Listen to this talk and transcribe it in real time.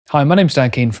Hi, my name's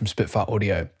Dan Keane from Spitfire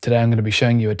Audio. Today I'm going to be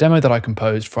showing you a demo that I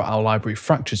composed for our library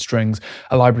Fractured Strings,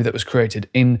 a library that was created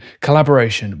in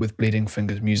collaboration with Bleeding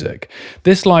Fingers Music.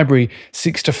 This library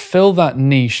seeks to fill that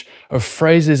niche of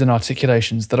phrases and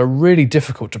articulations that are really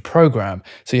difficult to program,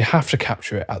 so you have to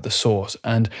capture it at the source.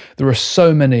 And there are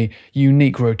so many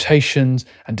unique rotations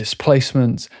and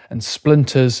displacements and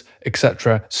splinters,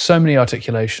 etc. So many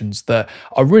articulations that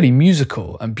are really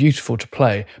musical and beautiful to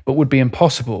play, but would be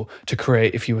impossible to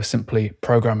create if you were simply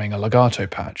programming a legato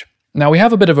patch. Now, we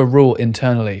have a bit of a rule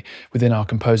internally within our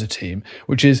composer team,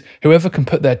 which is whoever can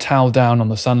put their towel down on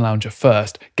the sun lounger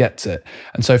first gets it.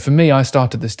 And so for me, I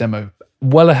started this demo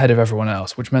well ahead of everyone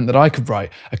else, which meant that I could write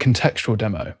a contextual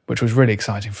demo, which was really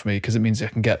exciting for me because it means I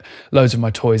can get loads of my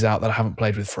toys out that I haven't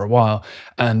played with for a while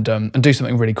and do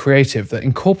something really creative that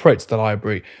incorporates the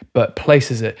library but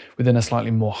places it within a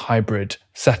slightly more hybrid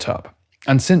setup.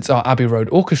 And since our Abbey Road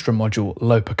Orchestra module,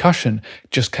 Low Percussion,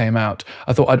 just came out,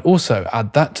 I thought I'd also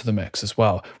add that to the mix as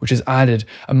well, which has added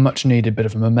a much needed bit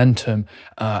of momentum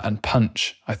and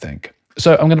punch, I think.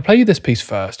 So I'm going to play you this piece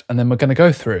first, and then we're going to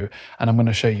go through and I'm going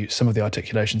to show you some of the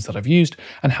articulations that I've used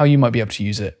and how you might be able to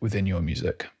use it within your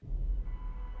music.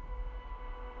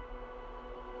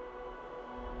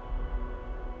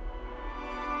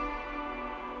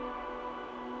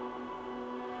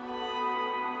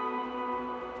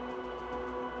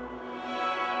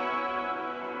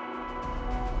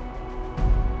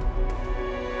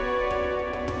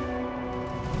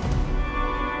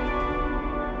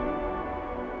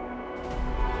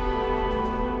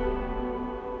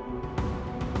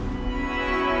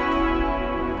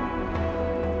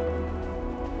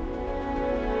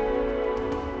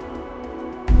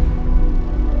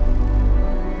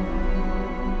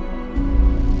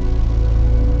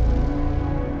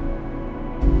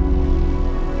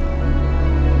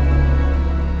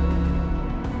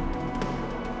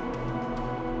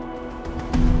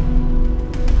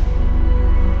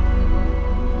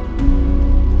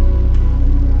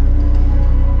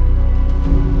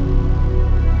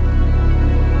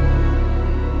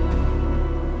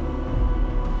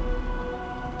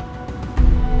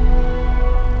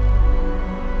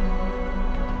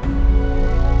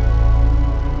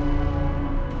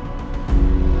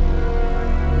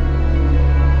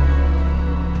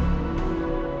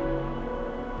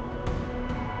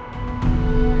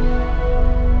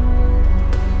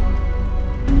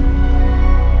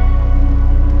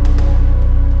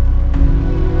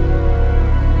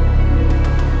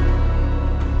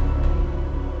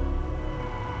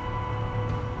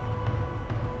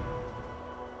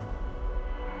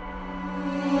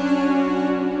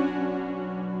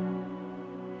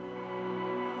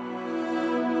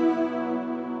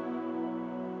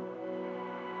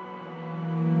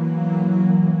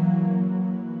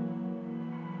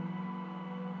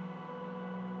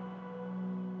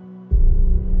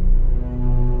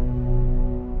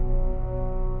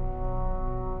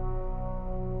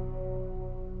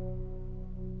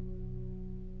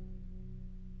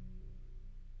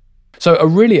 So a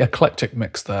really eclectic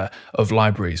mix there of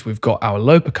libraries. We've got our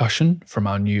low percussion from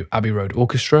our new Abbey Road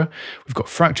Orchestra. We've got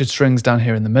fractured strings down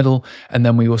here in the middle. And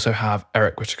then we also have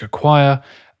Eric Whittaker Choir,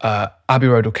 Abbey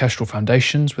Road Orchestral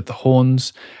Foundations with the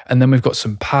horns. And then we've got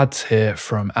some pads here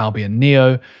from Albion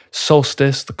Neo,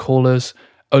 Solstice, the callers,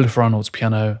 Olafur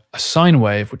piano, a sine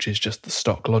wave, which is just the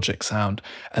stock Logic sound,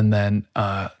 and then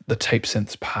the Tape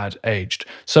Synths pad aged.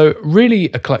 So really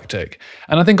eclectic.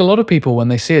 And I think a lot of people, when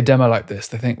they see a demo like this,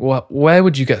 they think, well, where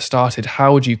would you get started?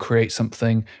 How would you create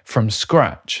something from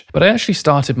scratch? But I actually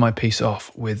started my piece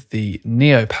off with the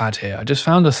Neo pad here. I just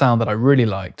found a sound that I really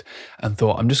liked and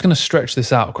thought, I'm just going to stretch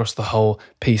this out across the whole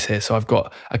piece here so I've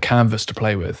got a canvas to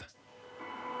play with.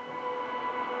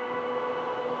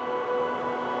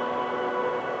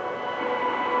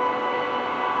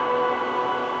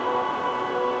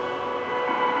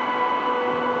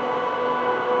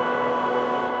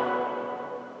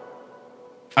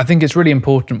 I think it's really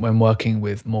important when working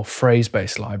with more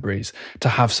phrase-based libraries to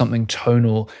have something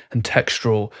tonal and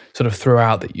textural sort of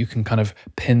throughout that you can kind of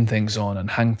pin things on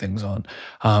and hang things on.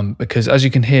 Because as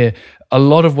you can hear, a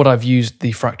lot of what I've used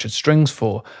the fractured strings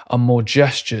for are more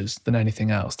gestures than anything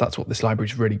else. That's what this library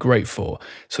is really great for,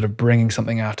 sort of bringing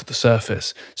something out of the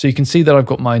surface. So you can see that I've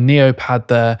got my Neo pad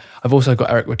there. I've also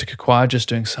got Eric Whittaker Choir just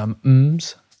doing some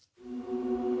ms.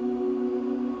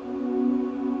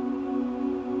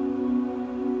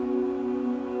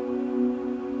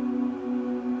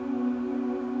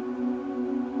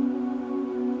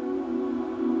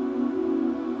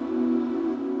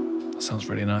 Sounds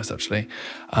really nice, actually.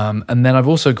 And then I've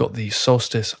also got the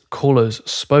Solstice Callers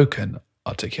Spoken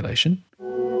articulation.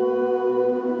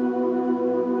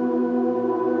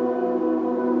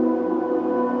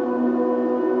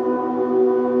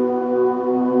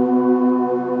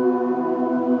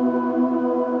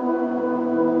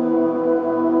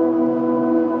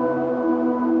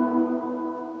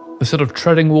 the sort of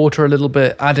treading water a little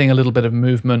bit, adding a little bit of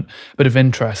movement, a bit of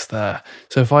interest there.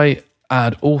 So if I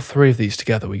add all three of these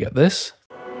together, we get this.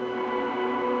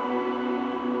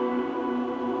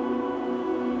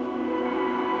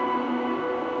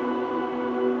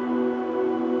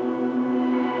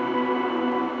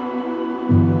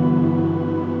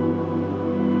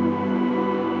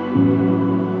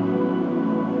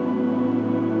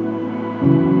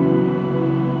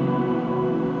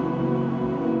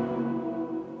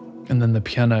 And then the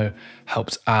piano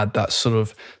helps add that sort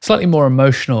of slightly more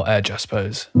emotional edge, I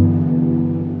suppose. You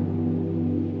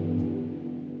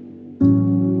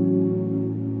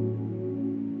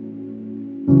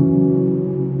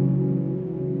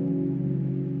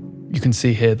can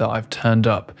see here that I've turned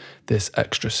up this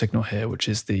extra signal here, which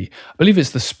is I believe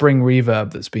it's the spring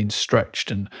reverb that's been stretched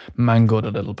and mangled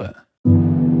a little bit.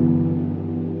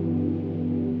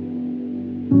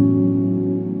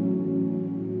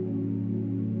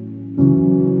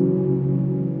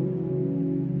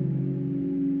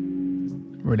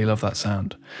 Really love that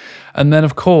sound. And then,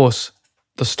 of course,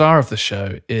 the star of the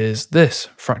show is this,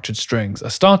 fractured strings. I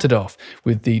started off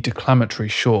with the declamatory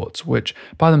shorts, which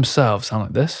by themselves sound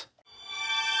like this.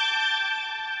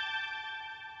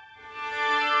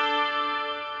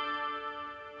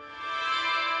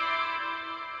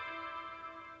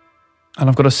 And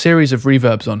I've got a series of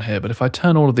reverbs on here, but if I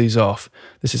turn all of these off,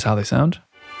 this is how they sound.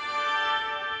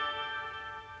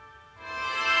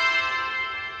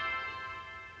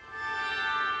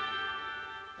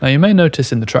 Now you may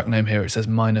notice in the track name here it says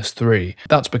 -3.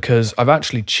 That's because I've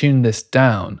actually tuned this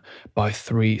down by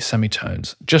 3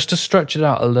 semitones, just to stretch it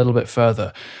out a little bit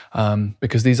further,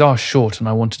 because these are short and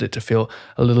I wanted it to feel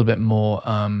a little bit more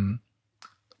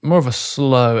of a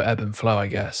slow ebb and flow, I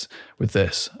guess, with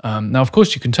this. Now, of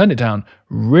course, you can turn it down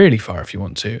really far if you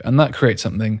want to, and that creates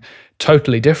something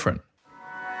totally different.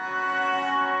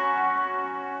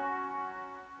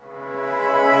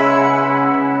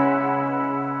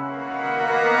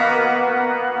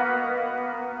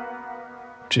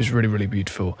 Which is really, really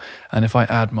beautiful. And if I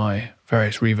add my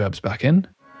various reverbs back in,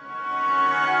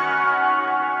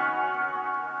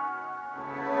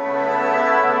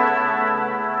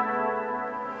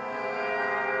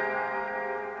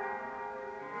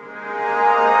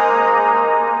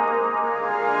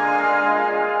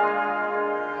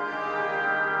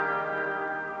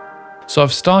 so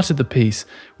I've started the piece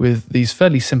with these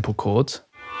fairly simple chords.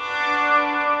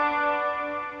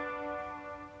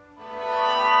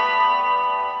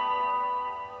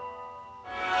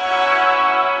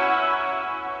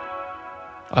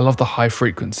 I love the high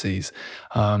frequencies.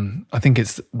 I think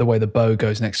it's the way the bow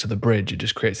goes next to the bridge. It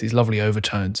just creates these lovely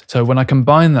overtones. So when I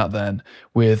combine that then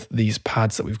with these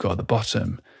pads that we've got at the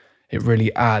bottom, it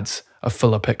really adds a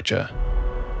fuller picture.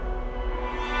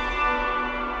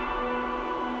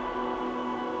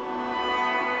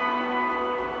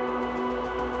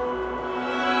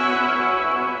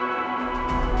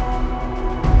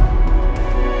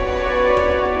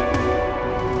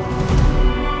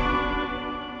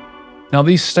 Now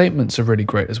these statements are really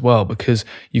great as well because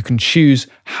you can choose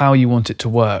how you want it to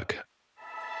work.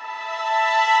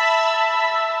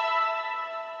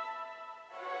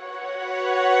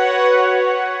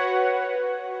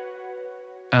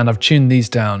 And I've tuned these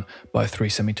down by 3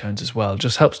 semitones as well.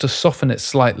 Just helps to soften it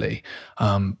slightly,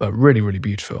 but really, really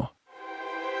beautiful.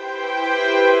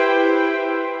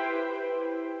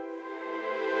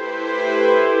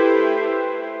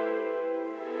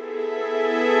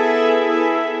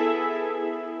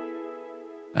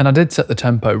 And I did set the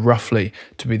tempo roughly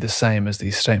to be the same as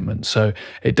these statements, so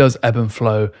it does ebb and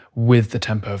flow with the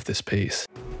tempo of this piece.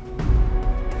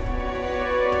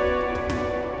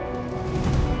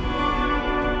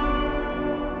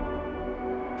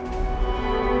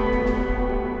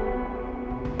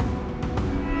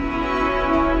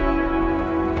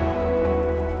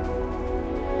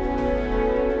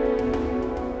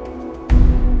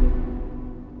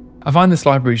 I find this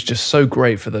library is just so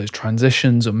great for those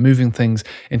transitions or moving things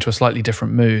into a slightly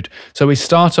different mood. So we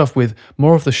start off with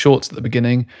more of the shorts at the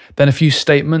beginning, then a few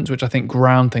statements, which I think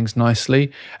ground things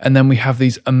nicely, and then we have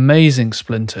these amazing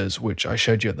splinters, which I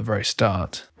showed you at the very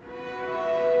start.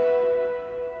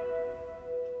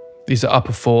 These are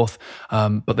upper fourth,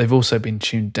 but they've also been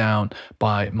tuned down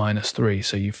by -3,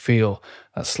 so you feel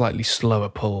that slightly slower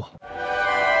pull.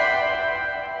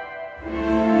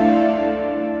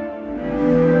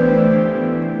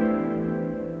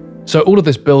 So all of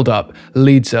this build-up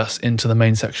leads us into the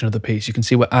main section of the piece. You can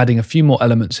see we're adding a few more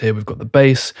elements here. We've got the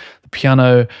bass, the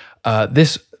piano.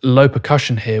 This low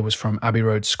percussion here was from Abbey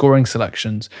Road scoring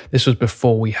selections. This was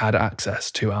before we had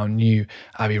access to our new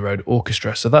Abbey Road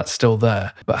Orchestra, so that's still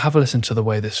there. But have a listen to the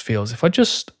way this feels. If I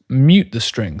just mute the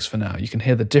strings for now, you can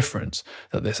hear the difference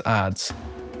that this adds.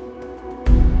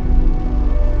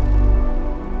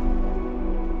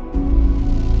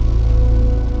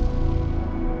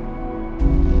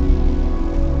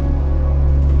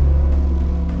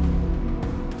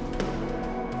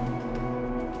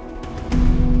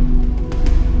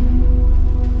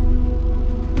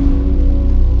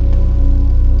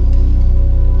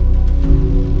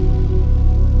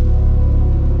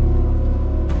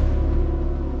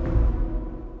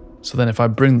 So then if I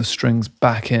bring the strings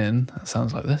back in, that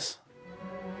sounds like this.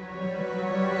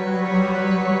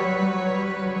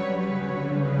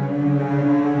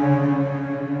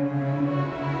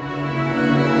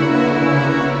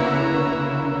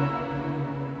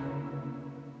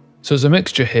 So there's a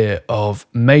mixture here of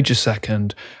major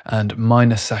second and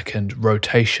minor second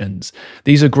rotations.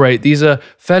 These are great. These are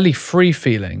fairly free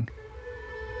feeling.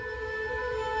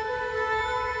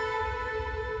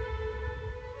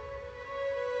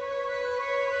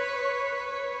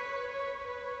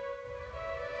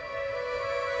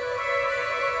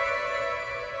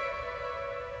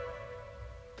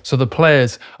 So the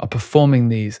players are performing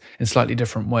these in slightly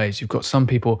different ways. You've got some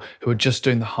people who are just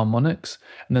doing the harmonics,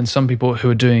 and then some people who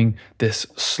are doing this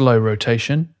slow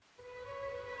rotation.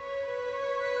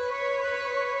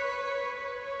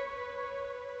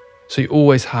 So you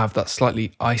always have that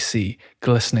slightly icy,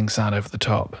 glistening sound over the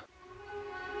top.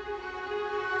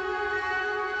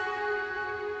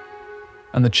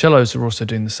 And the cellos are also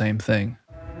doing the same thing.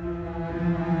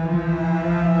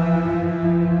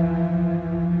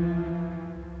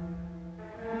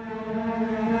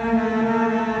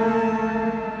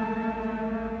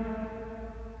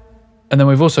 And then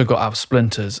we've also got our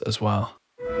splinters as well.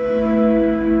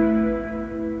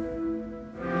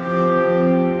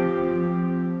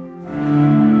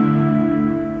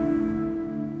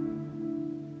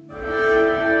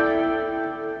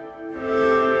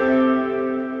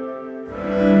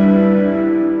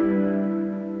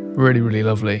 Really, really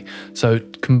lovely. So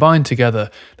combined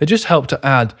together, they just help to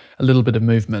add a little bit of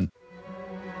movement.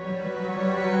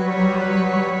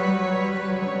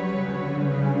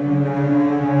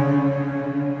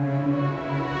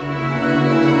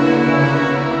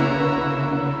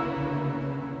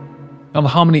 Now the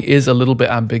harmony is a little bit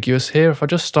ambiguous here. If I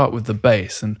just start with the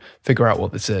bass and figure out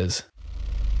what this is.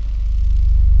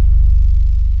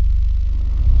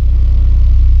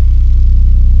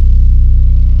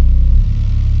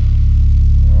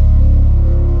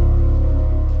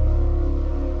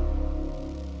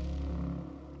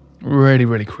 Really,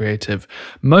 really creative.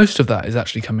 Most of that is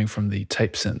actually coming from the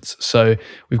tape synths. So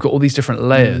we've got all these different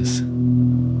layers.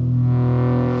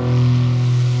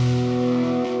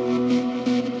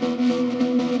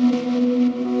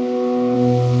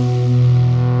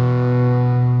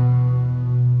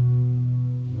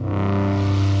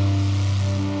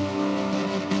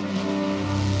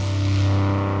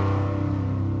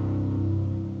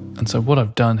 And so what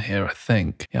I've done here, I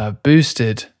think, I've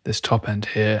boosted this top end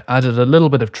here, added a little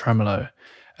bit of tremolo,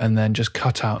 and then just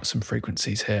cut out some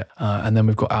frequencies here. And then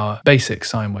we've got our basic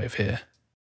sine wave here.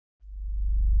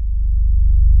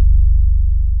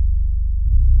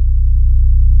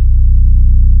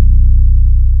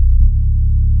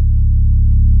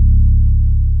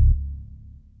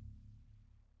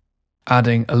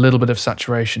 Adding a little bit of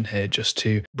saturation here just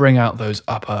to bring out those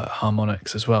upper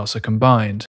harmonics as well. So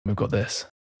combined, we've got this.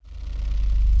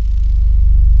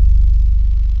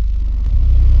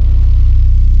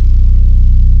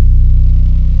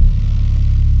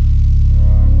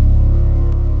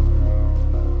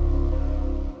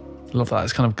 Love that,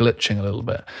 it's kind of glitching a little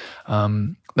bit.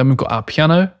 Then we've got our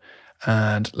piano,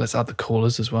 and let's add the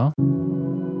callers as well.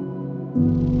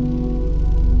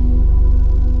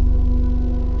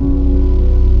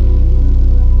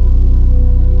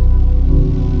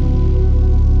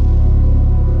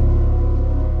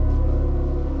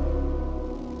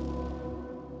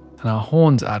 And our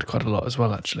horns add quite a lot as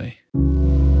well, actually.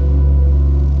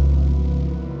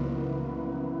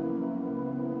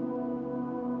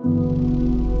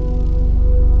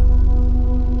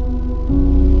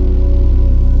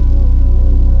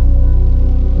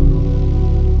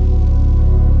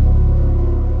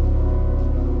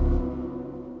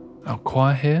 Our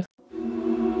choir here.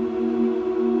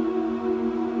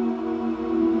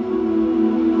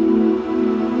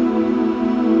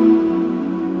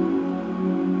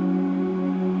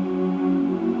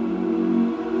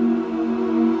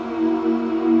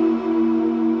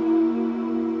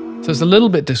 So it's a little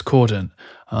bit discordant,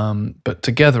 but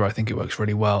together I think it works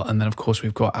really well. And then of course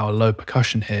we've got our low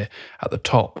percussion here at the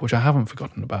top, which I haven't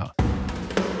forgotten about.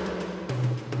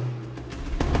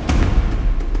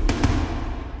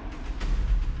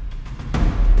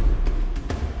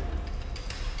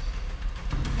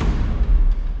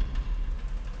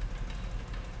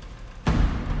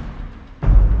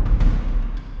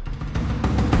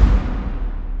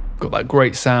 Got that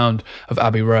great sound of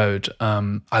Abbey Road.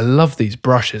 I love these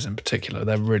brushes in particular,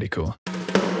 they're really cool.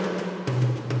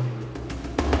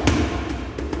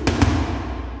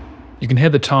 You can hear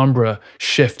the timbre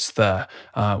shifts there.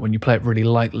 When you play it really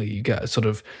lightly, you get a sort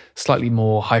of slightly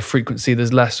more high frequency.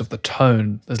 There's less of the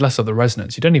tone, there's less of the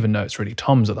resonance. You don't even know it's really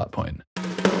toms at that point.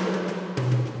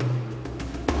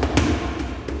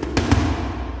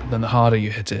 Then the harder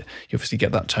you hit it, you obviously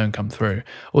get that tone come through.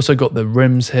 Also got the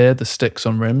rims here, the sticks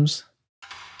on rims.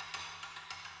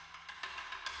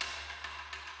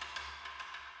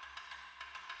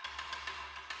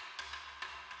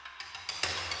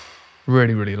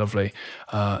 Really, really lovely.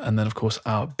 And then of course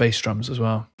our bass drums as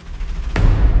well.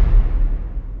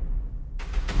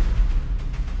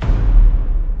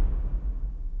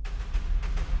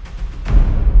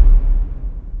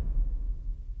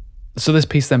 So this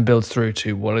piece then builds through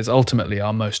to what is ultimately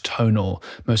our most tonal,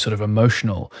 most sort of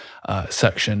emotional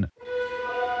section.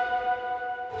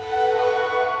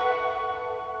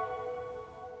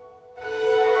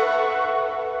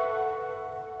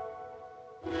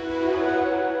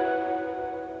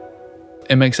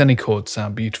 It makes any chord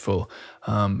sound beautiful,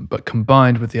 but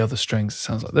combined with the other strings, it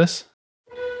sounds like this.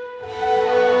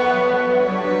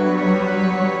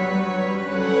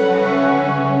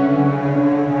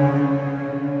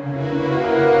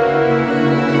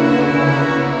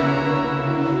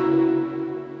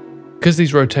 Because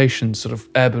these rotations sort of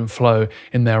ebb and flow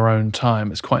in their own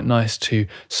time, it's quite nice to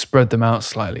spread them out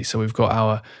slightly. So we've got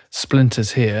our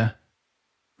splinters here,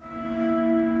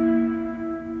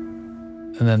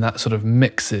 and then that sort of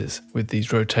mixes with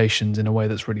these rotations in a way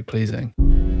that's really pleasing.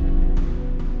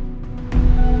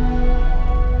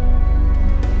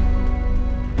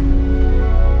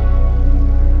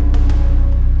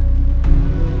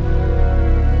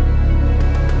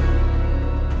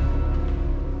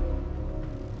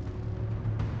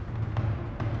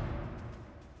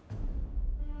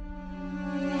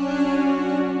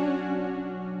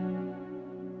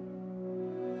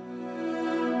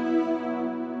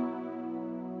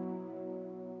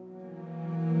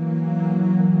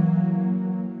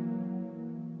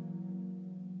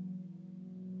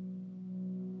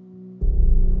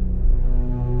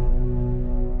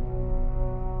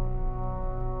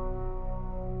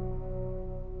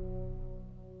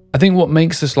 I think what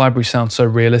makes this library sound so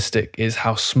realistic is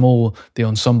how small the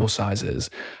ensemble size is.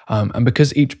 And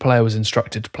because each player was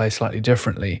instructed to play slightly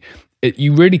differently,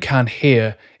 you really can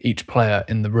hear each player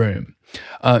in the room.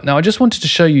 Now, I just wanted to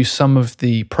show you some of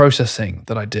the processing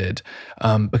that I did,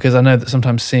 because I know that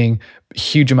sometimes seeing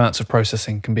huge amounts of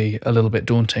processing can be a little bit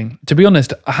daunting. To be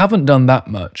honest, I haven't done that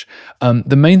much.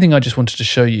 The main thing I just wanted to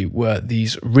show you were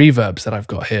these reverbs that I've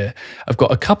got here. I've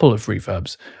got a couple of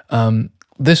reverbs.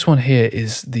 This one here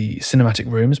is the Cinematic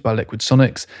Rooms by Liquid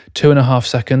Sonics, 2.5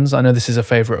 seconds. I know this is a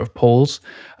favorite of Paul's.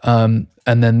 And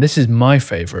then this is my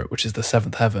favorite, which is the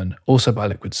Seventh Heaven, also by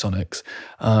Liquid Sonics.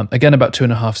 Again, about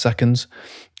 2.5 seconds.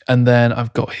 And then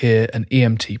I've got here an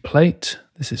EMT plate.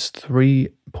 This is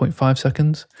 3.5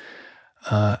 seconds.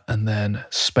 And then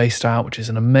Spaced Out, which is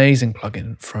an amazing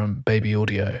plugin from Baby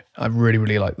Audio. I really,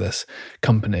 really like this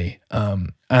company.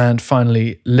 And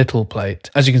finally, Little Plate.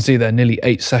 As you can see, they're nearly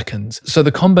 8 seconds. So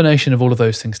the combination of all of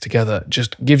those things together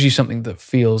just gives you something that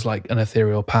feels like an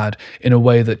ethereal pad in a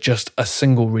way that just a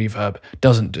single reverb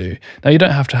doesn't do. Now, you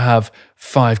don't have to have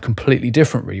 5 completely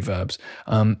different reverbs.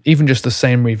 Even just the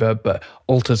same reverb, but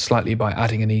altered slightly by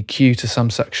adding an EQ to some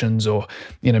sections, or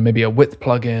maybe a width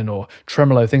plugin or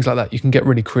tremolo, things like that. You can get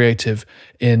really creative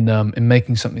in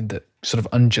making something that sort of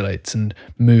undulates and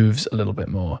moves a little bit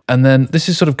more. And then this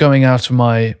is sort of going out of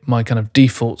my kind of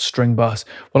default string bus.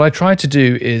 What I try to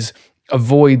do is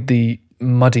avoid the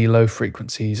muddy low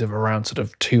frequencies of around sort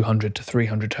of 200 to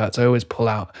 300 hertz. I always pull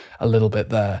out a little bit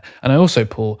there. And I also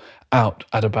pull out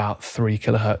at about 3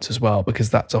 kilohertz as well, because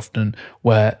that's often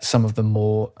where some of the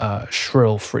more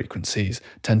shrill frequencies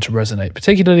tend to resonate,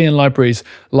 particularly in libraries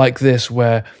like this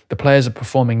where the players are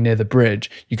performing near the bridge.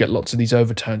 You get lots of these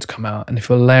overtones come out, and if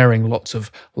you're layering lots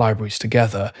of libraries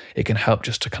together, it can help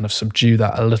just to kind of subdue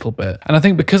that a little bit. And I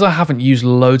think because I haven't used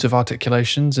loads of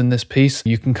articulations in this piece,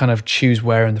 you can kind of choose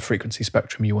where in the frequency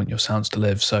spectrum you want your sounds to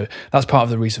live. So that's part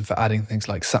of the reason for adding things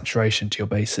like saturation to your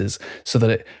basses, so that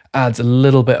it adds a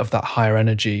little bit of that higher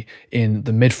energy in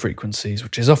the mid frequencies,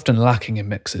 which is often lacking in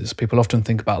mixes. People often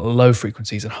think about low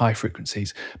frequencies and high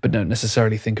frequencies, but don't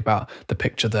necessarily think about the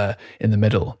picture there in the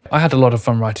middle. I had a lot of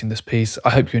fun writing this piece.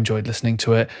 I hope you enjoyed listening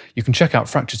to it. You can check out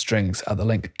Fractured Strings at the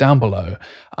link down below.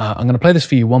 I'm going to play this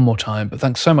for you one more time, but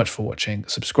thanks so much for watching.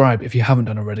 Subscribe if you haven't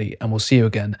done already, and we'll see you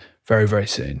again very, very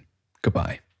soon.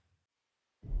 Goodbye.